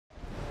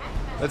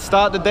Let's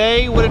start the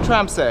day with a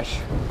tramp sesh.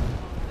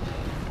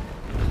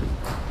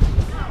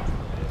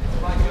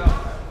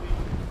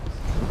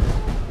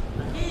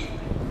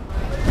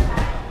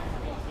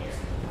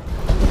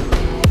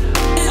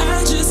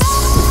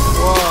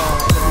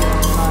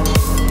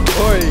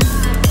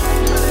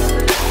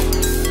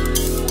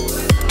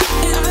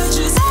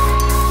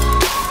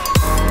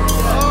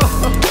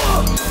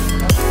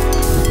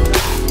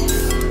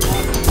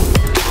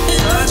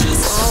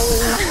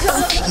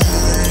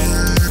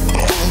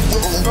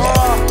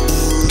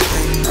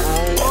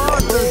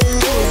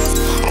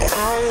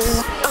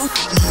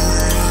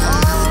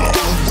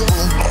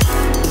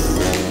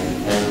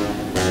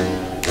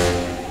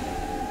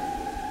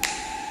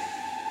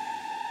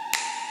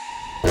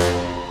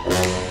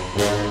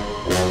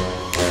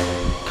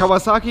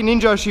 Kawasaki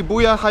Ninja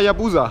Shibuya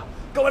Hayabusa.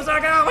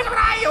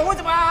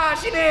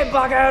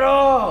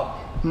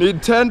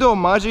 Nintendo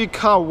Maji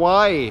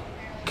Kawaii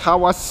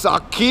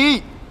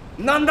Kawasaki.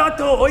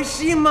 Nandato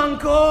oishii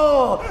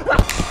manko.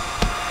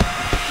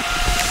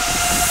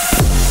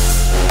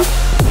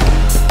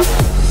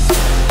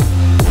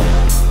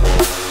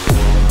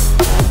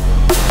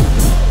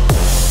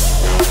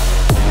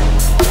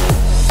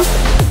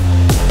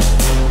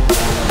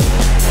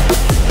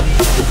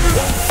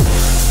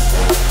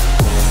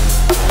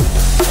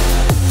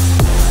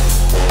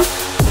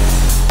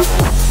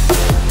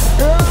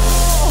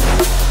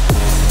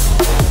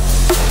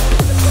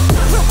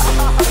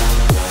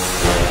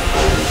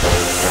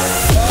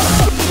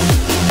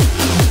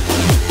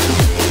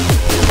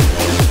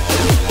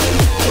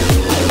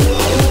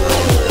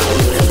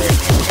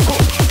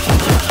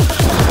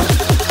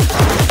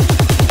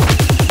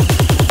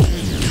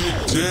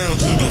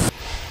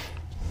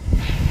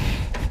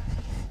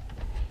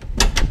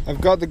 I've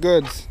got the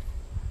goods.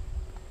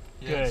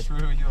 Yeah, it's true,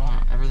 you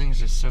are. Everything's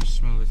just so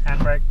smooth.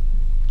 Handbrake.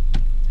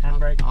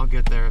 Handbrake. I'll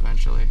get there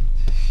eventually.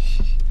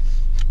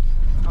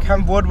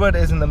 Camp Woodward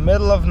is in the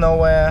middle of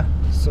nowhere,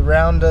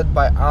 surrounded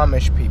by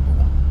Amish people,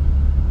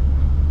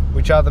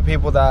 which are the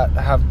people that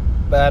have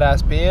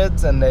badass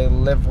beards and they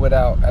live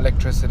without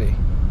electricity.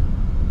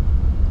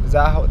 Is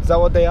that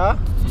what they are?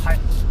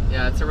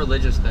 Yeah, it's a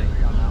religious thing.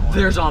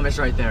 There's Amish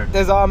right there.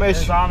 There's Amish.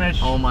 There's Amish.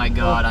 Oh my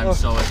god, I'm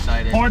so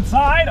excited. Port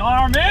side,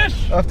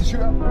 Amish. I have to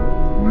shoot up.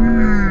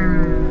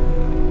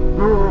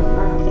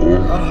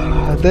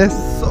 This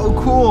is so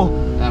cool.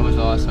 That was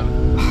awesome.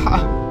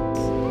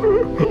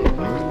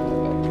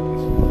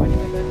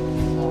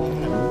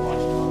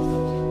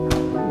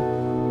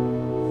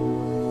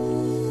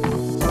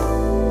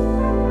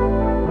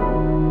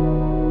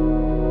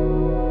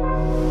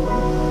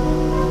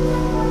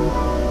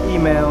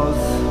 Emails.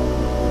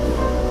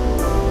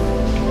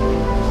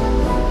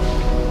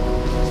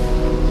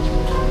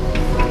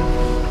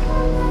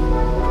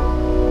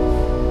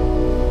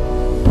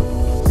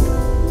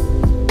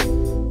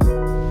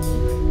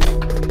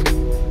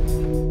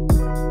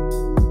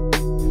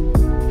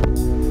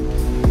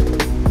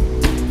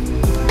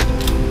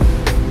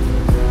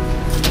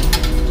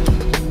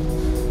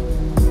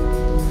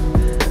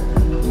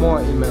 More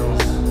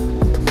emails.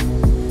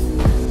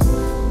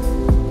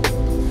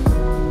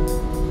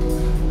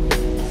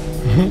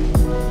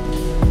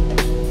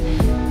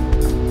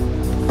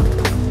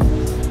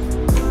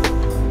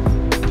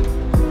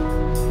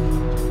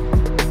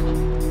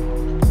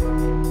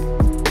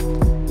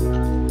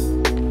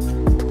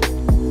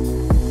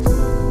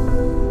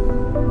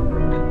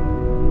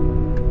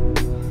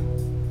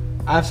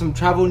 I have some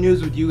travel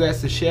news with you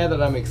guys to share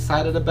that I'm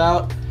excited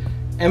about.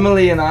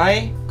 Emily and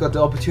I got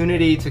the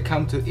opportunity to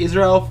come to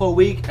Israel for a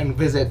week and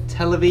visit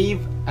Tel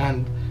Aviv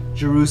and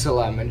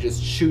Jerusalem and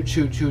just shoot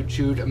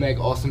and make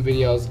awesome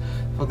videos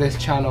for this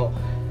channel.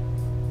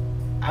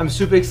 I'm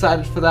super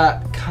excited for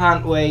that,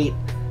 can't wait.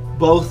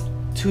 Both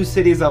two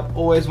cities I've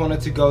always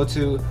wanted to go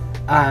to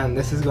and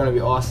this is going to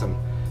be awesome.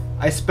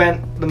 I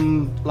spent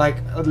like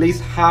at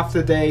least half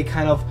the day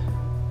kind of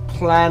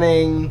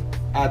planning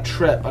a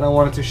trip and I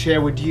wanted to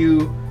share with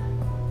you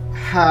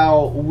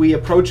how we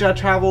approach our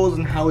travels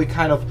and how we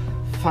kind of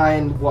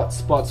find what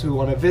spots we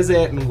want to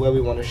visit and where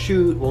we want to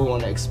shoot, where we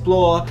want to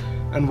explore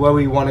and where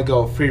we want to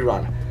go free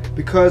run.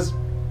 Because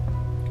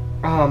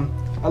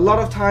a lot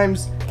of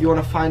times you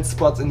want to find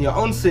spots in your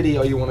own city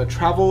or you want to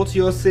travel to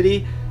your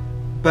city,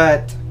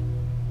 but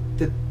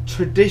the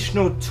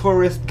traditional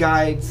tourist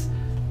guides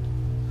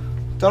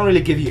don't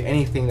really give you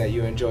anything that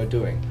you enjoy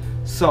doing.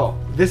 So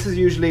this is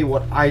usually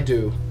what I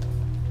do.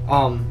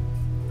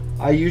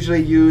 I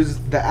usually use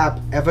the app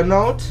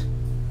Evernote,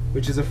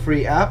 which is a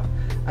free app,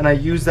 and I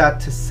use that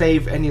to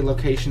save any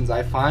locations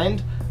I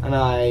find and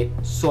I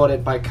sort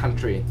it by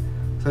country.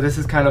 So this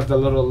is kind of the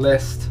little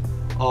list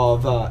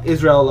of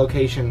Israel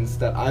locations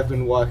that I've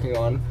been working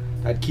on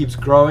that keeps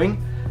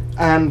growing.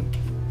 And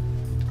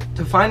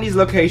to find these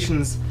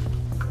locations,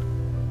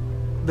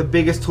 the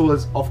biggest tool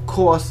is of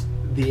course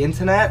the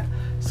internet.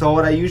 So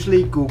what I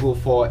usually Google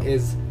for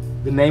is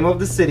the name of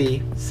the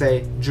city,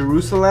 say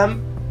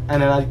Jerusalem,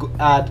 and then I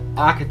add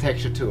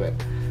architecture to it.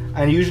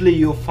 And usually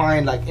you'll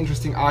find like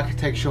interesting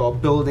architecture or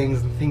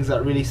buildings and things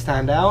that really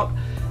stand out.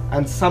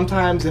 And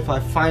sometimes if I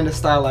find a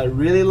style I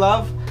really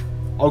love,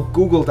 I'll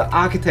Google the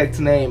architect's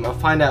name. I'll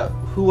find out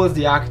who was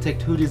the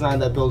architect, who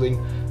designed that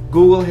building,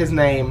 Google his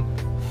name,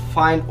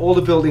 find all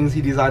the buildings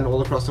he designed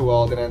all across the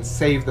world, and then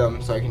save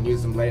them so I can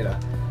use them later.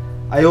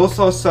 I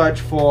also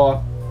search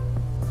for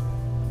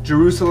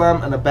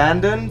Jerusalem and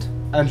Abandoned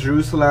and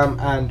Jerusalem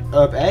and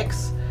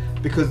UrbX,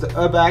 because the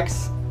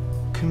UrbX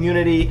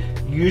community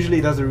usually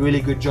does a really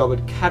good job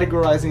at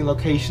categorizing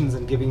locations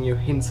and giving you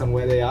hints on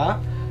where they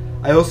are.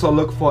 I also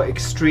look for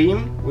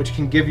Extreme, which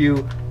can give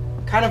you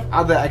kind of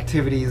other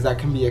activities that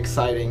can be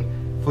exciting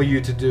for you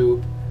to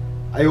do.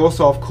 I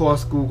also, of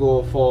course,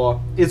 Google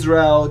for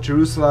Israel,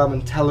 Jerusalem,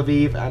 and Tel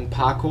Aviv and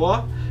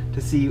parkour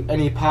to see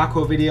any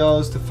parkour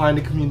videos, to find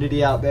a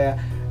community out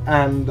there,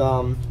 and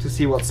to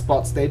see what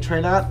spots they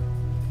train at.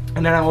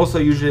 And then I also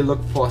usually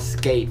look for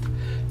skate,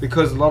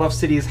 because a lot of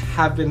cities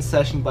have been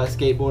sessioned by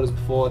skateboarders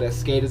before. There's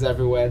skaters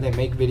everywhere, they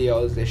make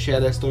videos, they share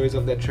their stories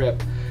of their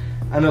trip,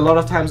 and a lot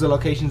of times the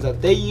locations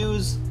that they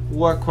use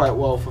work quite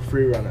well for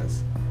free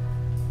runners.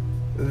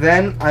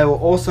 Then I will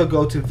also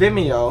go to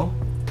Vimeo,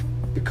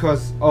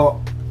 because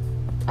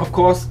of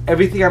course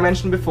everything I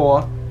mentioned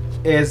before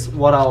is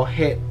what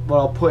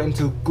I'll put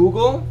into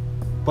Google,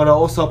 but I'll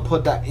also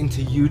put that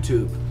into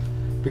YouTube,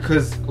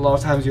 because a lot of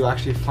times you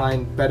actually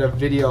find better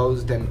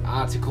videos than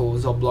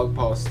articles or blog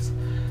posts.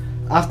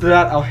 After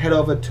that, I'll head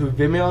over to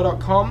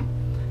Vimeo.com,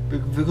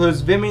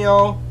 because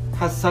Vimeo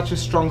has such a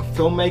strong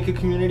filmmaker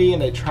community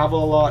and they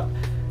travel a lot.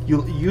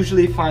 You'll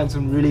usually find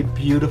some really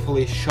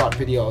beautifully shot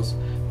videos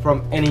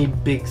from any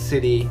big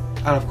city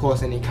and of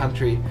course any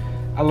country.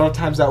 A lot of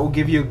times that will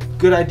give you a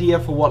good idea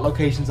for what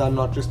locations are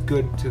not just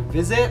good to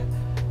visit,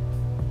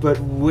 but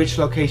which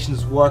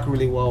locations work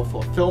really well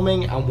for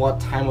filming and what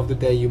time of the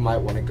day you might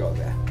want to go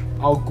there.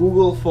 I'll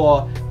Google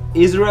for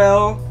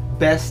Israel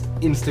best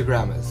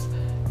Instagrammers.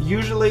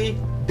 Usually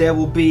there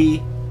will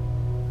be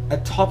a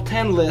top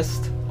 10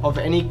 list of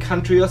any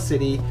country or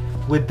city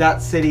with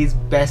that city's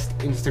best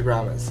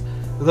Instagrammers.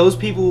 Those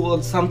people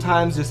will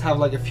sometimes just have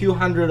like a few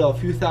hundred or a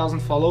few thousand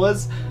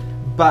followers,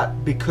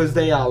 but because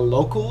they are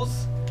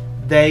locals,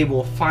 they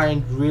will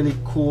find really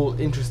cool,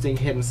 interesting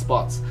hidden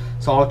spots.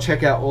 So I'll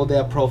check out all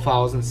their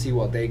profiles and see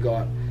what they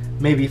got.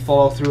 Maybe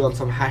follow through on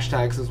some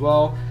hashtags as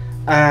well.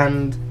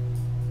 And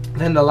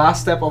then the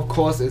last step, of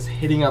course, is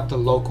hitting up the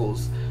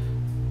locals.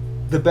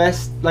 The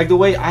best, like the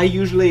way I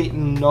usually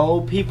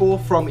know people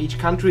from each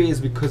country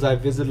is because I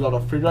visit a lot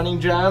of freerunning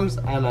jams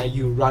and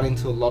you run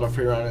into a lot of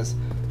freerunners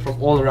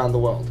from all around the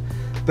world.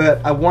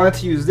 But I wanted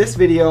to use this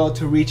video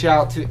to reach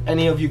out to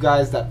any of you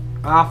guys that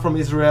are from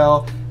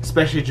Israel,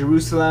 especially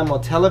Jerusalem or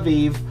Tel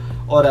Aviv,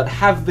 or that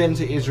have been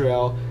to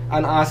Israel,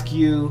 and ask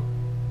you,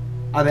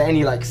 are there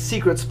any like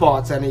secret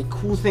spots, any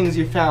cool things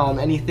you found,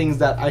 any things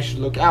that I should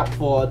look out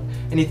for,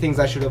 any things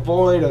I should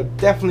avoid or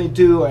definitely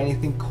do, or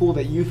anything cool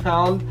that you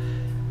found,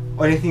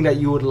 or anything that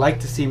you would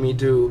like to see me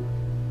do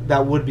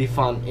that would be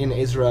fun in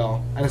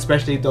Israel, and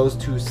especially those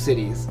two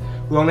cities.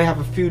 We only have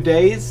a few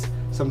days,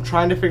 so I'm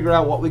trying to figure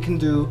out what we can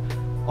do.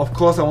 Of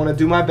course, I want to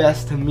do my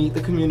best to meet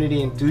the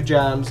community and do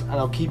jams, and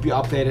I'll keep you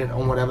updated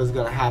on whatever's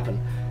going to happen.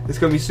 It's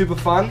going to be super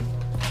fun.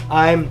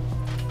 I'm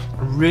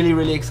really,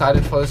 really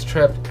excited for this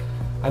trip.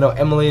 I know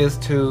Emily is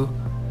too.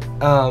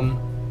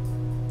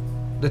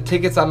 The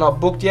tickets are not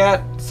booked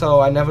yet,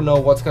 so I never know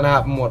what's going to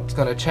happen, what's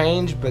going to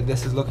change, but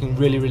this is looking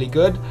really, really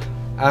good,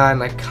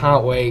 and I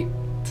can't wait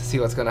to see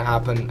what's going to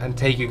happen and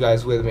take you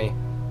guys with me.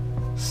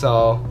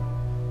 So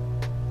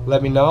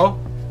let me know.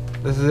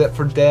 This is it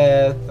for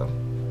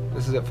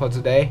This is it for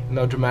today.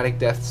 No dramatic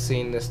death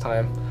scene this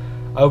time.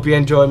 I hope you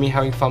enjoy me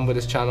having fun with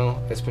this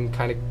channel. It's been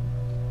kind of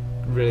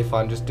really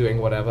fun just doing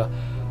whatever.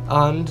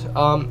 And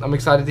I'm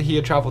excited to hear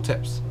your travel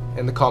tips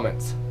in the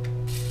comments.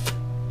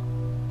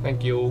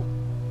 Thank you.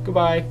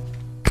 Goodbye.